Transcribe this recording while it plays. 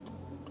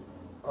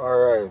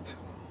Alright,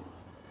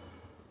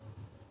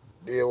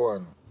 day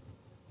one.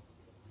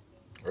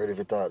 Ready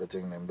for talk the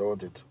thing them,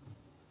 don't it?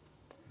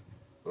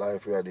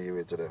 Life we are dealing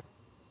with today.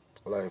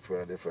 Life we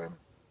are different.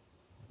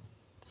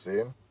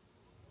 See?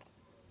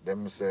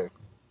 Them say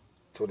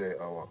today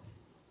our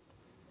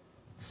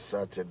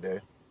Saturday,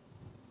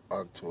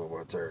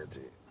 October 30.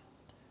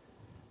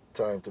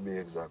 Time to be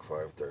exact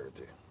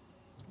 5:30.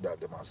 That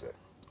them a say.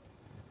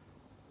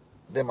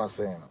 Them a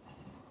saying.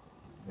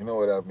 You know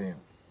what that mean?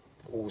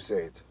 Who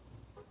say it?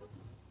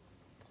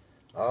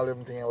 All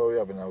them things what we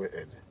have in our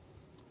head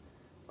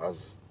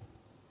as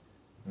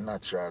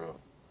natural,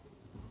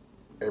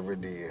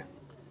 everyday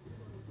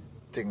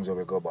things that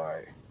we go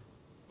by.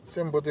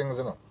 Simple things,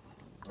 you know.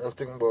 Just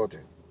think about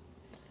it.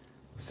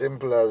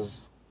 Simple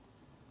as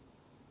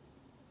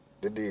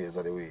the days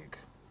of the week,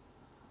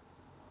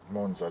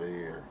 months of the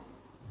year,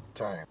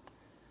 time.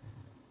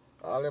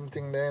 All them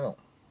things there, you know.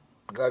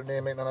 God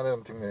didn't make none of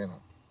them things there, you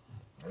know.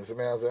 You see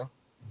me I say?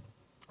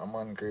 A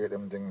man create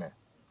them things there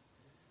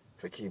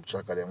for keep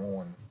track of them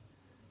own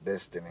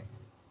destiny.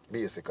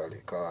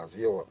 Basically, cause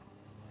yo,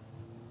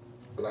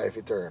 life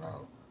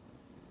eternal.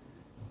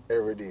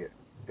 Every day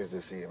is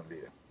the same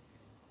day.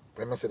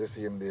 When I say the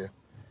same day,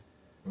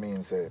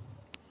 means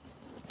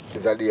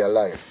it's a day of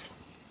life.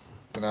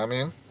 You know what I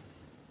mean?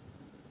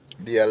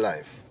 Day of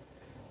life.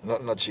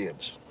 Nothing no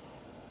change.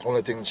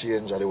 Only thing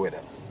change are the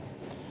weather.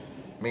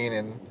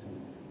 Meaning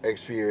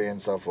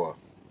experience of a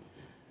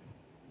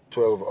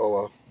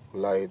 12-hour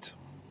light,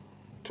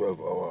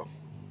 12-hour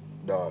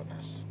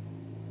darkness.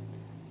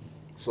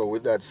 So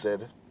with that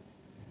said,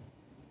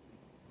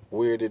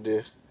 where did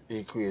the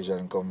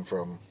equation come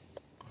from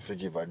to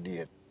give a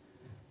date?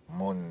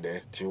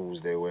 Monday,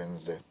 Tuesday,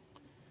 Wednesday.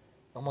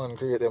 A man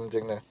create them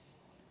thing there.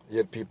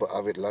 Yet people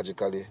have it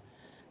logically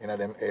in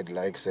them head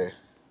like say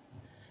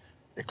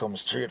it comes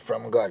straight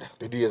from God.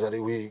 The days of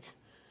the week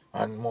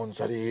and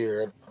months of the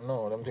year.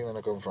 No, them things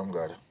don't come from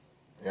God.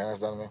 You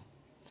understand me?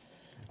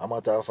 A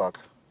matter of fact,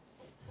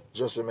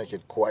 just to make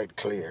it quite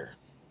clear,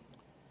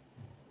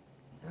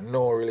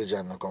 no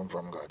religion no come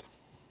from God.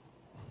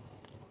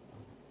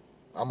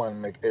 A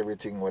man make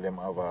everything where them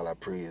have all a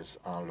praise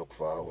and look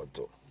forward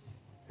to.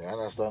 You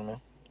understand me?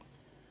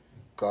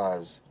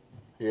 Cause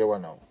here we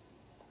now.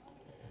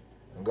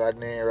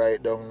 God ain't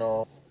write down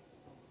no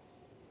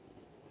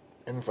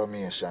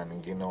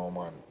information, you know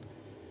man.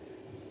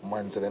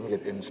 Man say them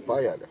get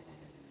inspired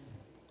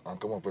and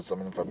come up with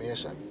some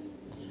information.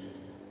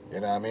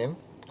 You know what I mean?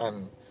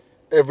 And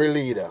every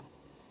leader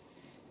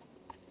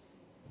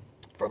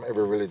from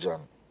every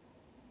religion,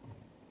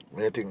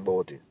 when you think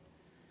about it,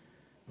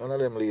 none of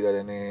them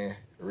leaders they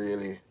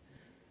really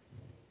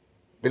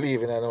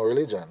believe in no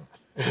religion.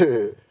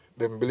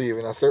 Them believe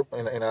in a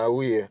certain in a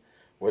way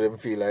where them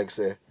feel like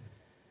say,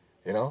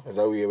 you know, it's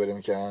a way where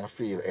them can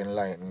feel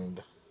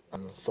enlightened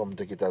and some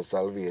take it as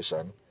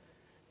salvation.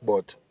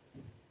 But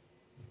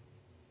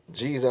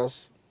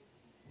Jesus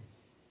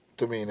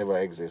to me never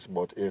exists.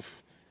 But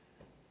if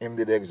him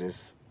did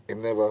exist,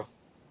 him never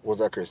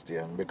was a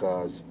Christian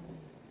because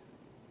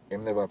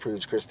him never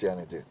preached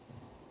Christianity.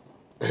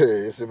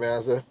 You see me I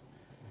say?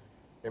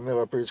 Him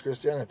never preached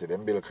Christianity.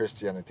 Them build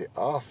Christianity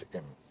off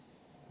him.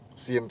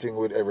 Same thing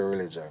with every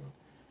religion.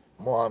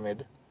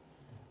 Muhammad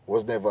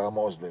was never a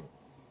Muslim.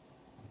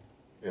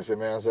 You see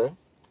me I say?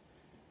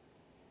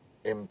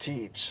 Him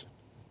teach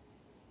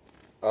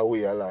a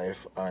way of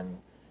life and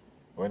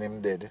when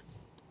him dead,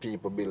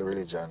 people build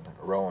religion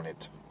around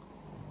it.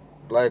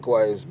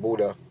 Likewise,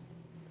 Buddha,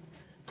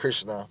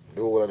 Krishna,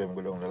 the whole of them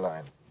go down the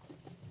line.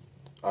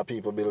 And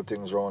people build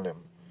things around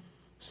them.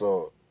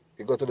 So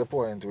it got to the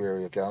point where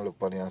you can look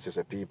upon it and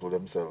say people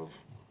themselves.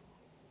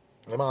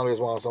 Them always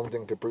want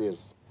something to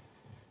praise.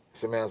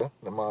 See me I say?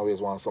 Them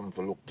always want something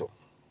to look to.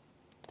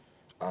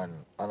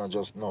 And I not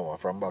just know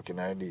from back in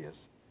the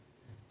days.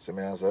 See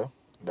me I say?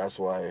 That's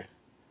why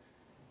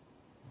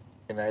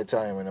in that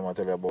time when I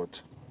tell you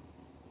about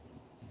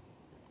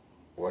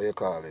what you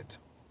call it.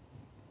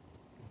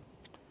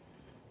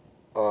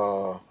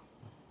 Uh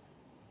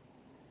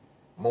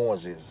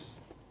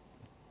Moses.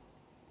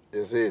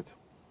 You see it?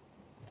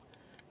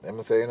 Them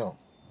say, you know,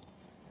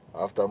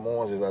 after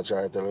Moses I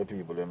try to tell the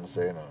people, them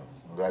say, you know,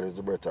 God is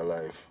the breath of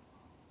life.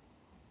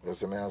 You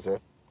see me I say?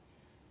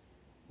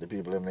 The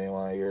people them may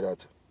want to hear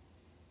that.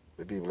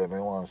 The people them may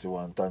want to see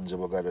one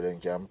tangible God that they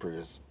can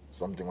praise.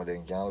 Something that they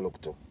can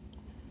look to.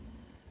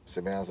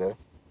 See me I say?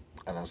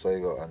 And that's how you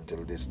go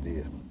until this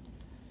day.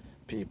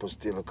 People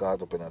still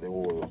caught up in the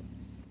whole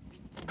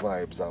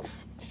vibes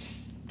of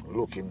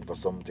looking for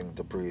something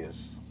to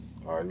praise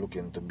or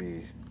looking to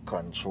be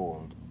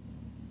controlled.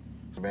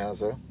 See me I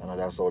say? And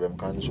that's how them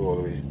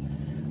control we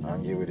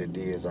and give you the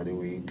days of the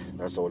week.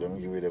 That's how them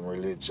give you them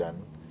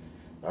religion.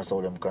 That's how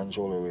them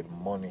control you with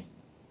money.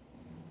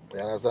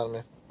 You understand me?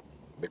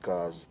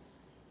 Because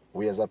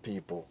we as a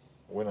people,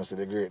 we don't see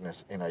the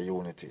greatness in a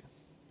unity.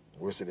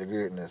 We see the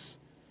greatness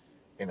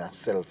in a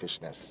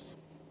selfishness.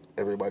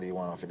 Everybody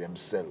want for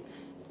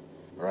themselves.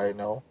 Right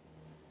now,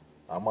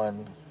 a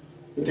man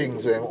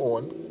things we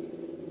own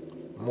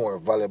more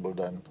valuable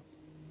than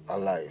a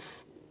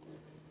life.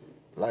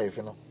 life,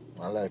 you know.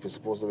 And life is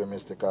supposed to be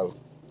mystical.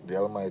 The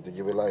Almighty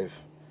give you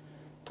life.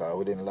 Because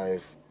within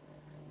life,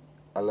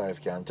 a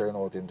life can turn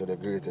out into the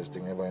greatest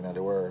thing ever in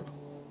the world.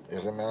 You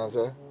see me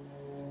answer?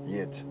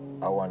 Yet,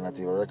 I want not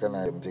even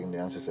recognize them thing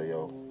there and say,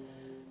 yo,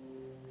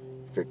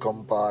 if it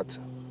come part,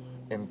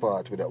 in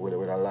part with a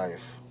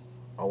life,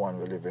 I want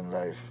to live in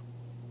life.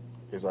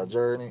 It's a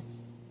journey,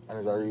 and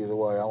it's a reason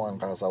why I want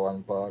to cross a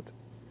one part.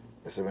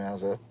 You see me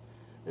answer?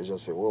 It's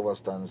just for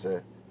overstand,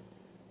 say,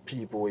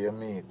 people you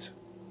meet,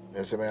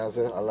 you see me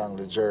answer, along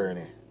the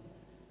journey,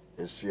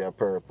 is for your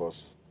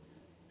purpose.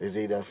 Is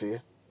either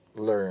for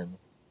learn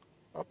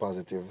a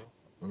positive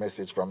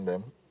message from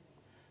them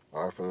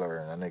or for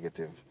learn a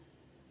negative.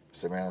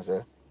 See me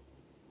answer?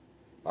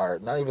 Or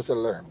not even say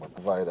learn, but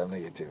avoid a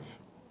negative.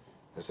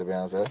 You see me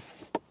answer?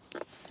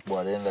 But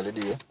at the end of the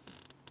day,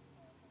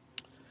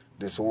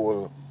 this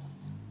whole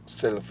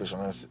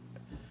selfishness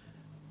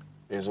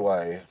is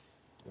why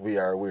we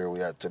are where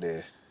we are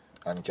today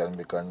and can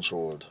be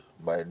controlled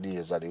by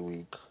days of the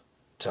week,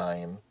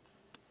 time,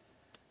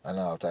 and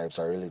all types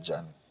of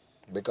religion.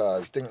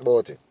 Because think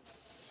about it.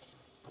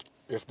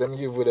 If them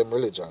give with them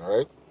religion,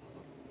 right?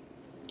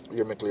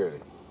 Hear me clearly.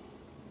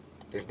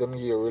 If them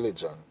give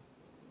religion,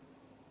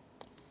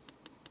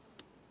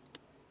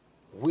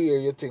 where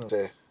you think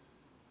say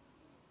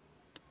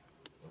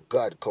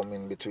God come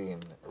in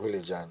between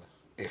religion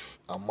if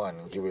a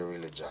man give a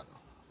religion?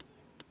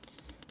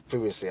 If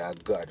we say a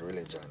God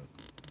religion.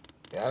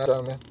 You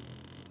understand me?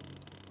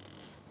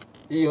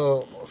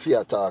 You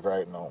fear talk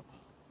right now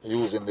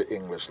using the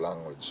English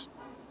language.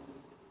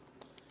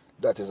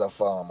 That is a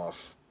form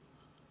of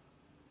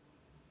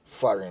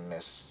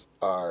foreignness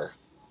or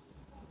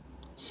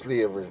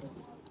slavery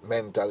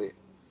mentally.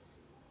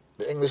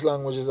 The English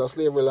language is a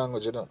slavery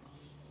language, you know.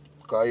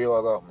 Because you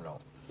are up now.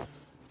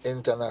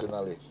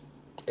 Internationally,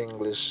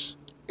 English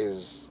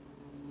is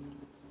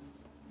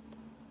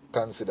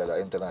considered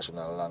an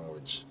international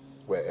language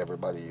where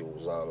everybody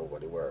uses all over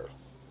the world.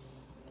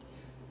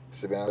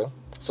 See me answer?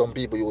 Some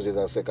people use it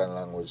as second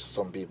language,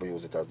 some people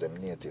use it as their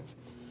native.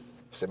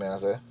 See me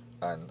answer?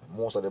 And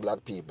most of the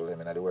black people in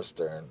the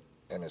Western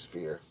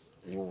hemisphere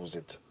use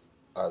it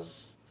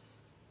as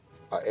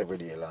a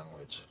everyday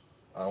language.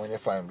 And when you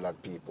find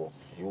black people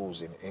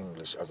using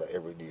English as an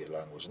everyday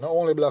language, not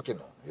only black, you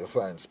know, you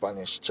find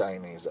Spanish,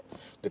 Chinese,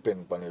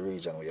 depending on the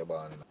region where you're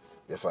born in,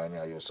 you find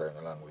you use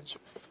certain language.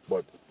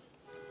 But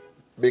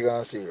big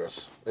and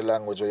serious, the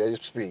language where you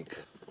speak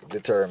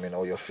determine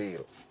how you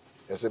feel.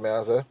 You see me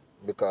answer?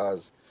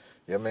 Because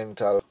your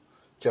mental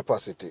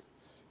capacity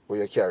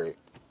where you carry,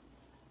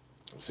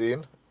 see,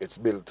 it's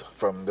built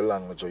from the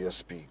language where you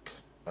speak.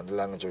 And the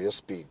language where you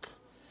speak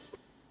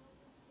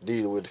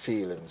deal with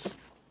feelings.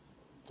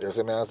 You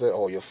see me answer?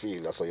 How you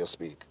feel, that's how you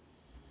speak.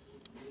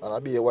 And I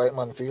be a white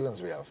man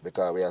feelings we have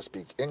because we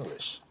speak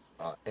English.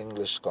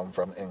 English come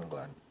from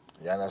England.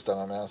 You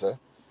understand what I say?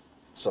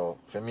 So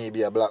for me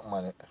be a black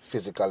man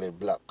physically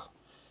black,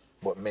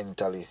 but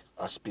mentally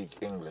I speak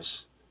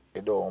English.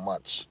 It don't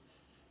match.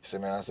 You see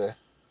me say?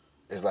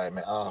 It's like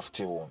me half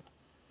tune.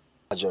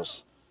 I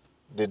just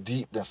the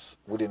deepness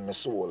within my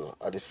soul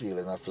or the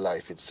feeling of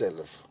life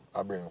itself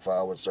I bring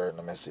forward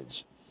certain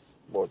message.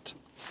 But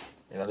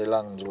the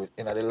language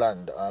in the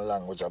land and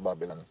language of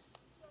Babylon,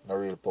 no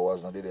real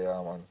powers not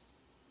there, man.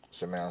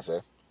 See me say?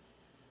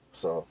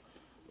 So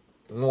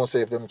no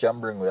say if them can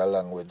bring we a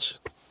language.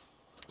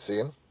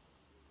 See?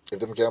 If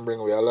them can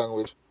bring we a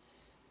language,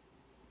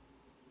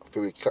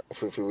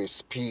 if we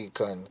speak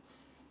and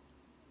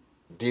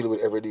deal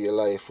with everyday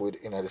life with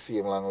in the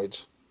same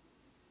language,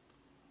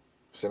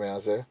 see me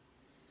say?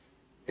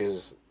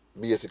 Is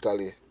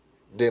basically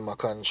them a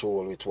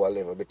control with to a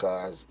level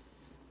because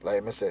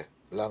like me say,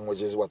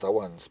 language is what I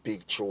want,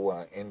 speak through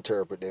and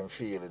interpret them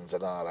feelings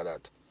and all of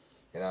that.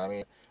 You know what I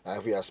mean? And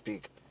if we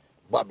speak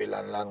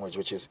Babylon language,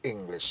 which is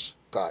English,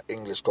 because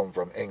English come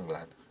from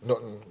England.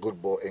 Nothing good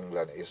about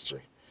England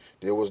history.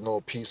 There was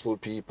no peaceful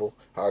people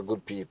or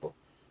good people.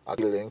 I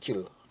kill and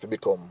kill to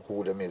become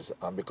who them is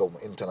and become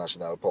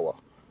international power.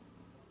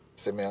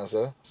 See me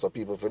answer? So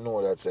people for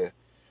know that say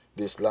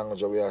this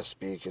language we are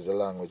speak is the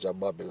language of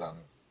Babylon.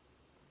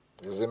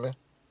 You see me?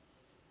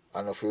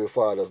 And if we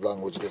father's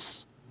language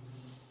this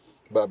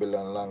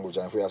Babylon language,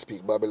 and if we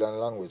speak Babylon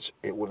language,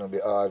 it wouldn't be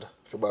hard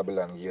for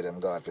Babylon give them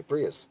God for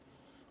praise.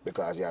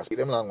 Because you speak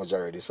them language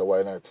already, so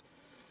why not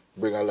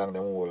bring along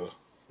them whole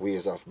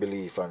ways of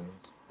belief and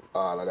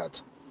all of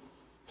that.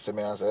 See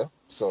me answer?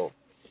 So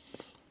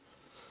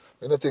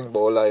when you think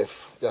about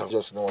life, you have to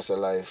just know say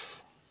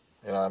life,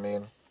 you know what I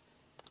mean,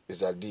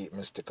 is a deep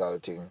mystical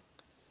thing.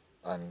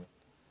 And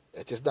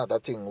it is not a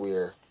thing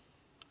where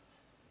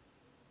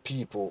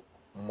people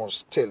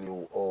must tell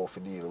you how to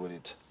deal with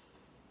it.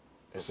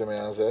 You see me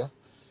answer?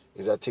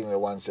 It's a thing where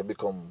once you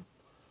become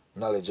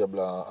knowledgeable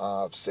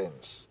and have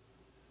sense,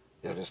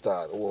 you have to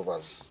start over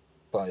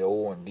upon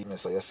your own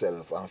deepness of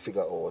yourself and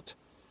figure out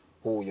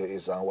who you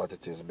is and what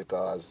it is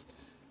because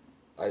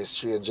I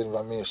strange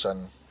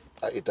information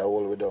I eat a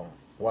whole way down.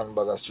 One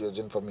bag of strange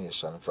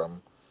information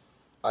from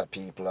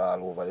people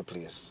all over the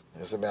place.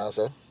 You see me I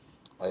say?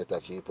 I eat a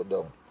keep it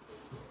down.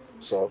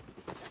 So,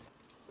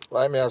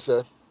 like me I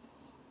say,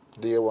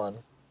 day one,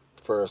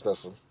 first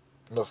lesson.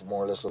 Enough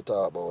more lesson to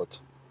talk about.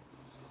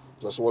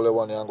 Just hold the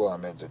one and go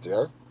and meditate,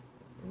 yeah?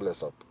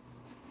 Bless up.